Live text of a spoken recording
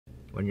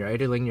When you're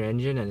idling your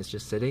engine and it's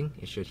just sitting,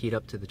 it should heat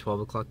up to the 12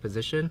 o'clock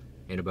position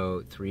in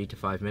about 3 to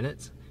 5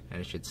 minutes,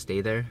 and it should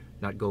stay there,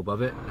 not go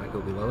above it, not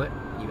go below it.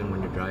 Even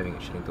when you're driving,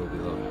 it shouldn't go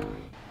below it.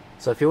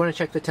 So if you want to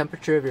check the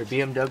temperature of your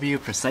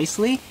BMW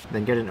precisely,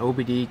 then get an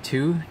OBD2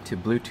 to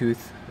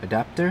Bluetooth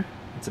adapter.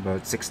 It's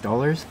about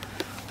 $6.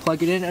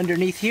 Plug it in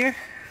underneath here.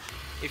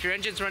 If your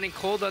engine's running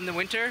cold on the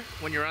winter,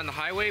 when you're on the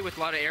highway with a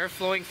lot of air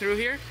flowing through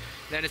here,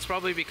 then it's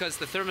probably because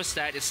the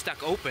thermostat is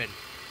stuck open,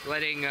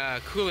 letting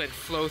coolant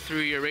flow through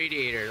your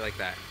radiator like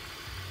that.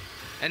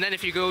 And then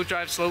if you go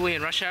drive slowly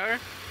in rush hour,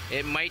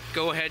 it might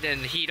go ahead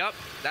and heat up.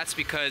 That's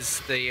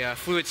because the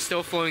fluid's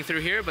still flowing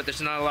through here, but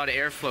there's not a lot of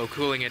airflow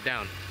cooling it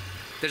down.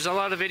 There's a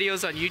lot of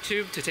videos on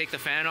YouTube to take the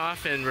fan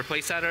off and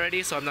replace that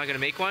already, so I'm not going to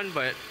make one,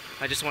 but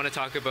I just want to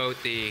talk about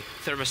the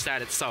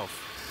thermostat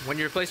itself. When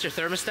you replace your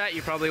thermostat,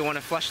 you probably want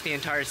to flush the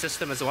entire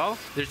system as well.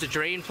 There's a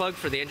drain plug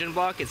for the engine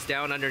block. It's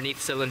down underneath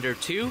cylinder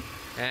 2.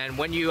 And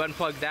when you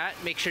unplug that,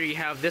 make sure you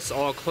have this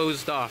all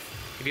closed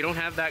off. If you don't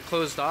have that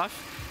closed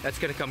off, that's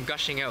going to come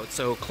gushing out.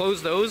 So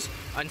close those,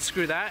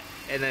 unscrew that,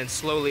 and then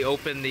slowly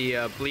open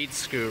the bleed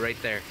screw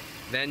right there.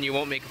 Then you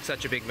won't make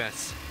such a big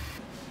mess.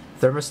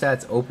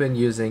 Thermostat's open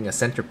using a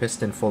center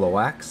piston full of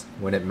wax.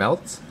 When it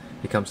melts,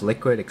 it becomes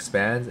liquid,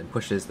 expands, and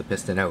pushes the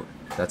piston out.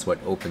 That's what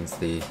opens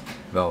the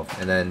valve.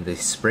 And then the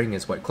spring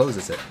is what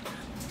closes it.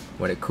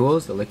 When it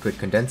cools, the liquid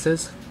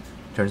condenses,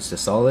 turns to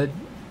solid,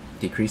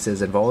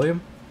 decreases in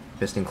volume,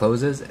 piston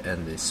closes,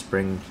 and the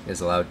spring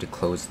is allowed to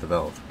close the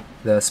valve.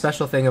 The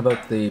special thing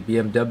about the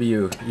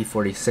BMW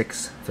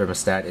E46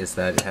 thermostat is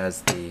that it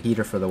has the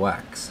heater for the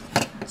wax.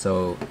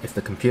 So if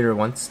the computer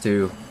wants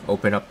to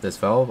open up this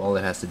valve, all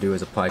it has to do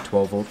is apply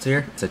 12 volts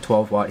here. It's a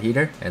 12-watt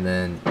heater, and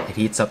then it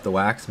heats up the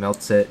wax,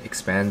 melts it,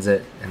 expands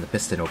it, and the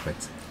piston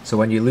opens. So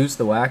when you lose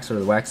the wax or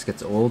the wax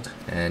gets old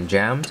and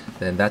jammed,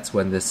 then that's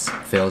when this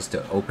fails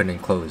to open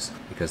and close,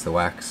 because the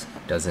wax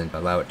doesn't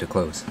allow it to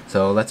close.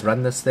 So let's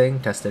run this thing,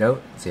 test it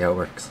out, see how it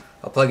works.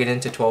 I'll plug it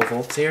into 12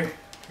 volts here,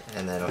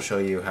 and then I'll show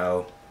you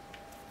how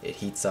it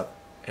heats up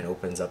and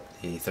opens up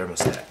the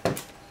thermostat.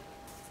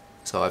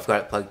 So I've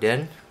got it plugged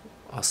in.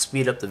 I'll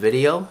speed up the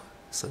video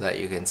so that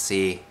you can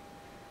see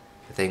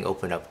the thing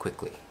open up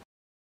quickly.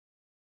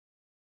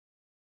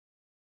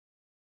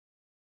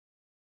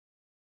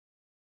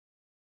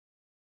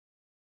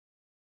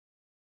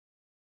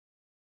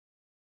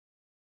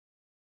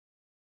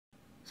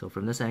 So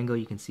from this angle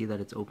you can see that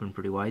it's open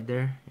pretty wide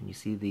there, and you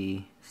see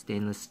the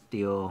stainless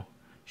steel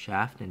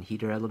shaft and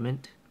heater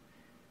element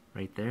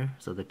right there.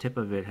 So the tip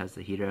of it has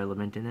the heater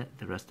element in it,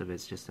 the rest of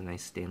it's just a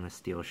nice stainless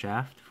steel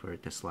shaft for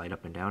it to slide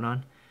up and down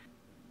on.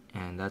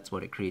 And that's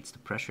what it creates the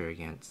pressure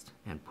against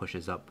and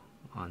pushes up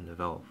on the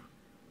valve,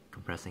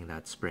 compressing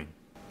that spring.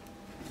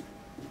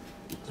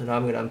 So now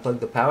I'm going to unplug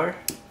the power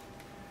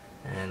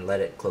and let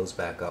it close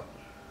back up.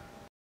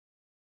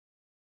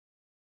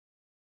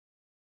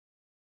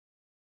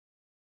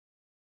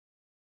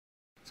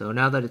 So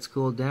now that it's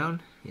cooled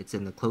down, it's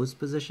in the closed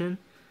position,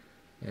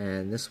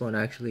 and this one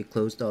actually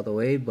closed all the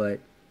way,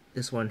 but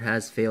this one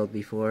has failed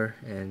before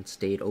and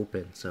stayed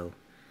open, so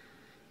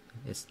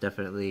it's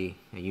definitely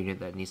a unit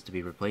that needs to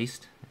be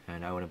replaced,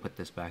 and I want to put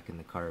this back in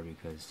the car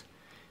because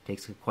it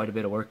takes quite a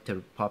bit of work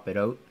to pop it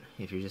out.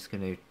 If you're just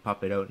going to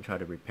pop it out and try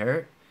to repair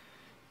it,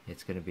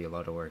 it's going to be a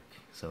lot of work.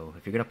 So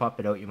if you're going to pop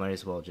it out, you might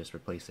as well just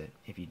replace it.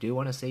 If you do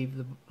want to save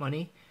the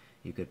money,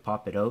 you could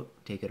pop it out,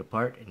 take it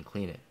apart, and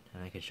clean it.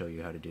 And I can show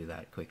you how to do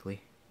that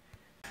quickly.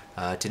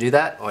 To do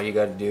that, all you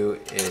got to do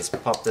is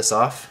pop this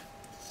off.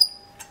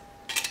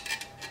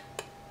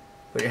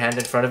 Put your hand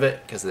in front of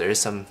it because there is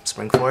some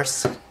spring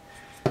force.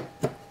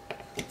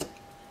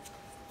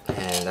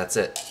 And that's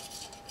it.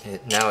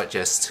 Now it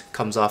just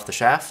comes off the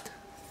shaft.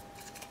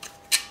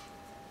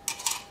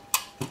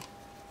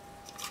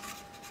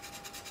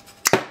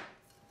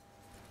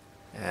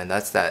 And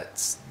that's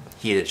that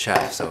heated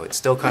shaft. So it's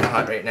still kind of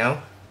hot right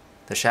now.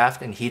 The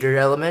shaft and heater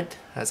element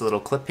has a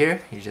little clip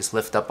here. You just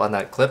lift up on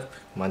that clip.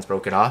 Mine's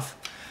broken off.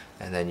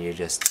 And then you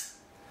just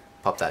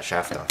pop that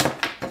shaft off.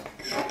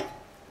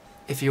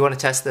 If you want to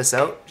test this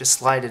out, just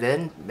slide it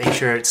in. Make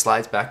sure it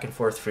slides back and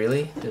forth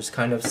freely. There's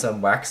kind of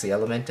some waxy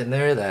element in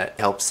there that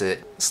helps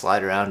it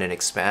slide around and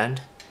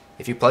expand.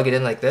 If you plug it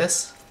in like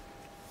this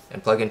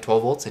and plug in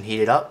 12 volts and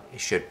heat it up,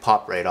 it should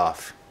pop right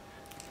off.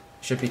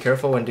 You should be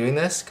careful when doing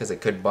this because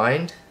it could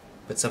bind.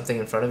 Put something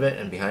in front of it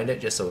and behind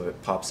it just so if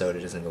it pops out it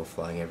doesn't go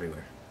flying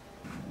everywhere.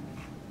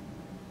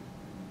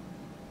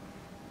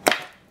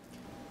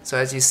 So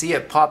as you see,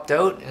 it popped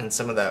out and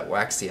some of that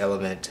waxy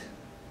element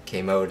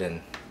came out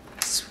and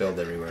spilled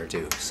everywhere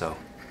too. So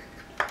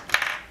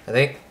I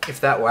think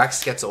if that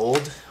wax gets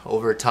old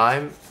over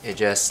time, it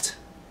just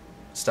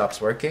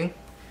stops working,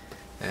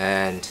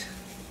 and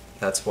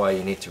that's why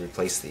you need to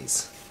replace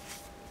these.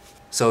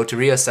 So to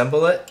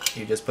reassemble it,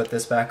 you just put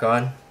this back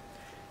on.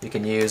 You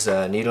can use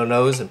a needle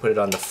nose and put it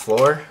on the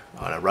floor,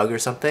 on a rug or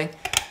something,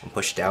 and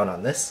push down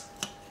on this.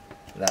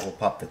 That will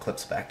pop the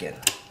clips back in.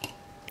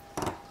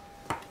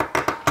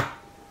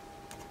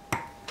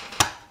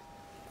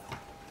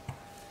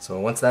 So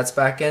once that's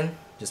back in,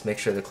 just make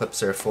sure the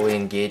clips are fully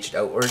engaged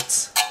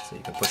outwards So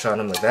you can push on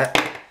them like that.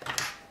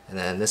 And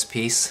then this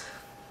piece,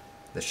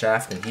 the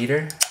shaft and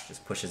heater,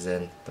 just pushes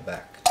in the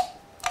back.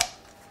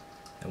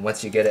 And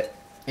once you get it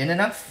in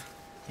enough,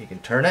 you can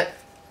turn it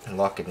and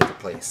lock it into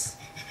place.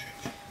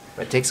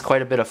 But it takes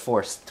quite a bit of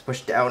force to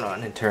push down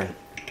on and turn.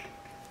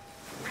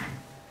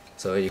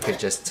 So you could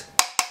just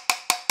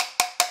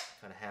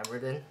kind of hammer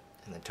it in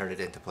and then turn it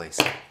into place.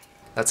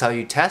 That's how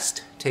you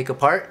test, take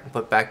apart, and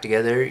put back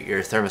together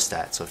your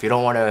thermostat. So if you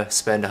don't want to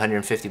spend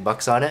 150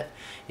 bucks on it,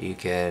 you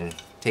can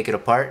take it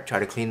apart, try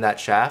to clean that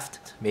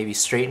shaft, maybe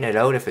straighten it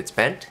out if it's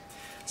bent.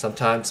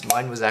 Sometimes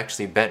mine was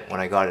actually bent when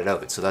I got it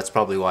out, so that's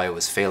probably why it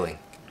was failing.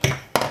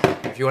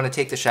 If you want to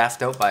take the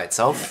shaft out by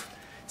itself,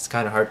 it's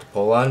kind of hard to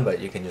pull on, but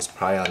you can just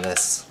pry on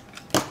this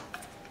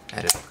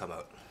and it'll come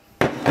out.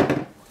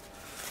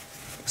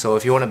 So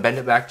if you want to bend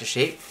it back to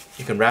shape,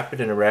 you can wrap it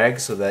in a rag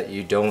so that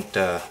you don't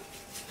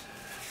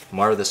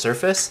mar the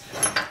surface.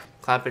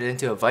 Clamp it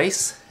into a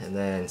vise and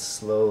then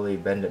slowly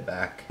bend it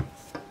back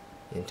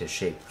into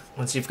shape.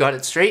 Once you've got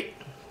it straight,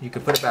 you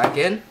can put it back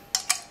in,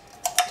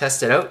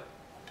 test it out,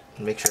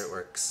 and make sure it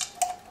works.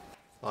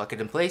 Lock it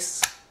in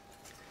place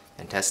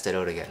and test it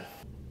out again.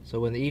 So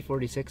when the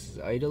E46 is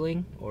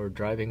idling or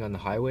driving on the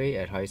highway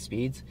at high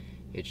speeds,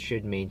 it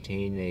should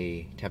maintain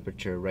a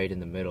temperature right in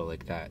the middle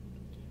like that.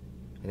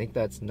 I think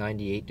that's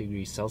 98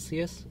 degrees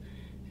Celsius,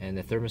 and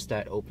the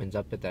thermostat opens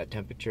up at that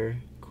temperature,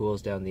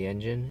 cools down the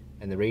engine,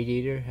 and the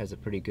radiator has a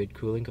pretty good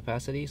cooling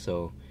capacity,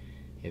 so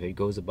if it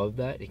goes above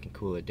that, it can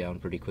cool it down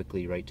pretty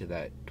quickly right to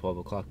that 12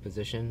 o'clock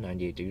position,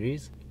 98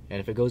 degrees. And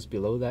if it goes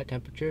below that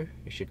temperature,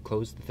 you should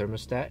close the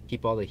thermostat,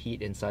 keep all the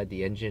heat inside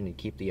the engine, and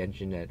keep the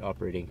engine at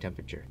operating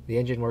temperature. The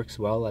engine works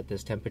well at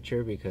this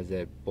temperature because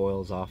it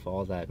boils off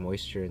all that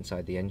moisture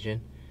inside the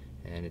engine,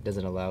 and it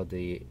doesn't allow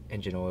the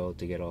engine oil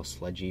to get all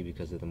sludgy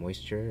because of the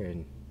moisture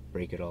and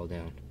break it all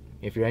down.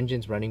 If your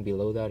engine's running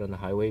below that on the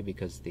highway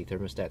because the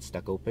thermostat's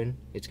stuck open,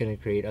 it's going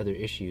to create other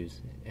issues,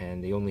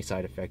 and the only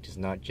side effect is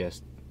not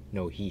just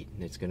no heat,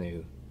 it's going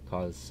to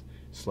cause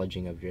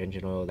sludging of your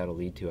engine oil. That'll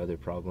lead to other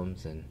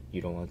problems, and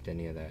you don't want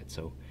any of that.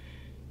 So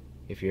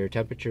if your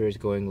temperature is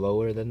going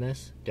lower than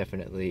this,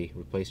 definitely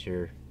replace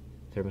your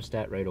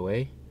thermostat right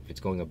away. If it's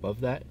going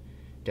above that,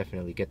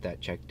 definitely get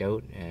that checked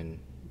out, and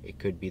it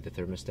could be the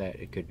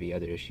thermostat, it could be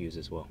other issues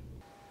as well.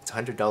 It's a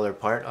 $100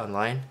 part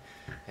online,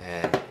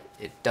 and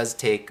it does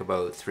take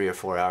about 3 or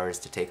 4 hours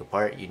to take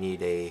apart. You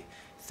need a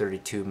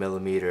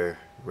 32mm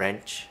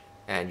wrench,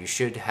 and you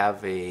should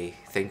have a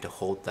thing to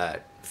hold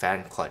that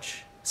fan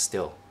clutch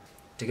still.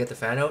 To get the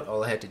fan out,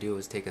 all I had to do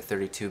was take a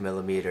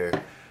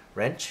 32mm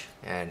wrench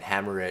and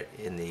hammer it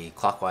in the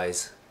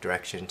clockwise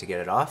direction to get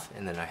it off,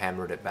 and then I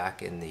hammered it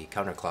back in the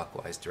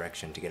counterclockwise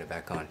direction to get it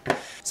back on.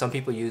 Some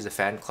people use a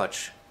fan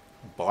clutch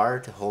bar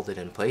to hold it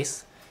in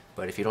place,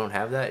 but if you don't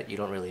have that, you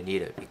don't really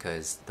need it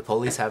because the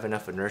pulleys have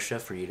enough inertia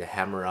for you to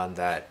hammer on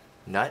that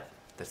nut,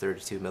 the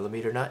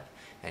 32mm nut,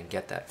 and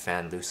get that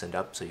fan loosened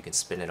up so you can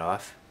spin it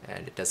off,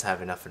 and it does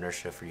have enough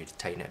inertia for you to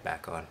tighten it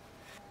back on.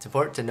 It's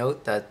important to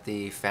note that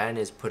the fan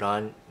is put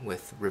on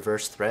with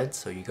reverse threads,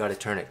 so you got to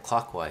turn it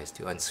clockwise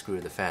to unscrew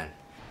the fan.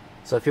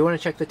 So if you want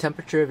to check the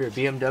temperature of your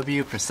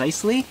BMW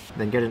precisely,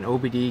 then get an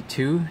OBD2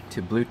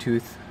 to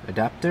Bluetooth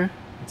adapter.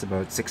 It's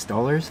about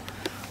 $6.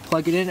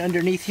 Plug it in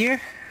underneath here.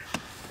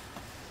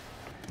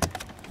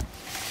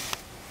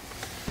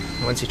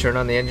 Once you turn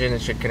on the engine,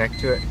 it should connect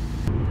to it.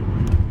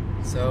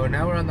 So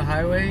now we're on the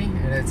highway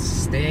and it's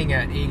staying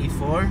at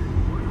 84.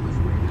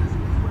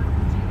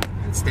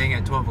 It's staying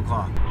at 12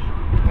 o'clock.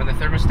 When the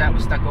thermostat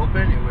was stuck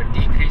open, it would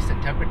decrease the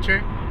temperature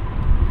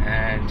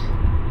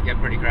and get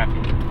pretty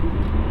crappy.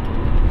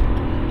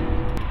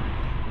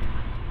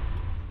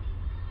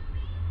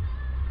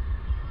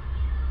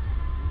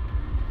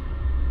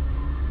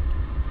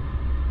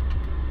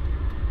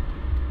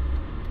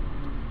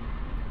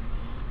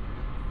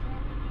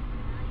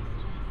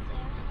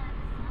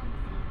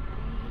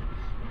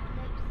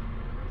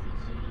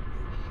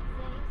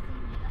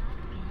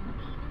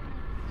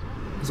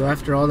 So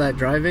after all that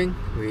driving,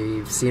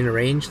 we've seen a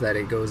range that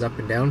it goes up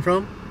and down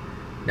from.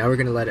 Now we're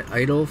going to let it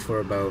idle for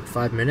about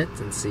 5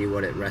 minutes and see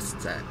what it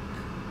rests at.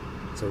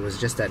 So it was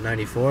just at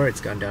 94,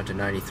 it's gone down to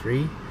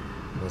 93.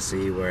 We'll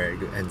see where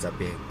it ends up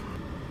being.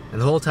 And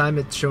the whole time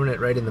it's showing it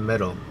right in the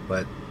middle,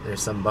 but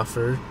there's some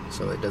buffer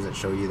so it doesn't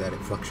show you that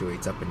it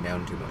fluctuates up and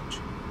down too much.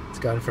 It's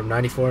gone from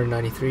 94 and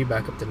 93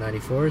 back up to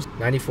 94.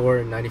 94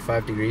 and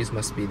 95 degrees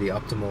must be the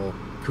optimal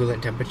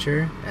coolant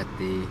temperature at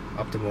the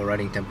optimal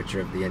running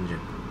temperature of the engine.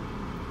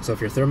 So if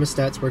your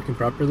thermostat's working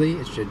properly,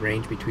 it should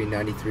range between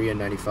 93 and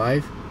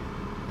 95,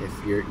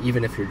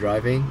 even if you're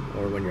driving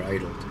or when you're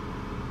idled.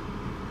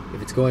 If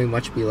it's going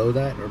much below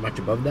that or much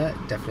above that,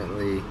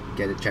 definitely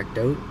get it checked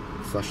out,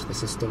 flush the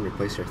system,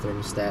 replace your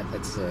thermostat.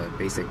 That's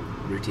basic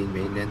routine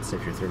maintenance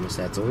if your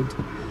thermostat's old.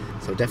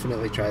 So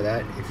definitely try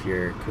that if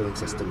your cooling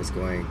system is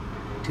going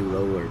too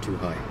low or too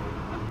high.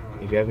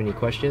 If you have any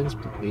questions,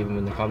 leave them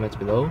in the comments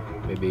below.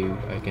 Maybe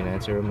I can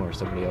answer them or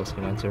somebody else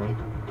can answer them.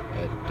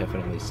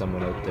 Definitely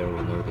someone out there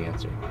will know the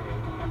answer.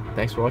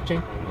 Thanks for watching.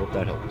 I hope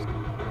that helps.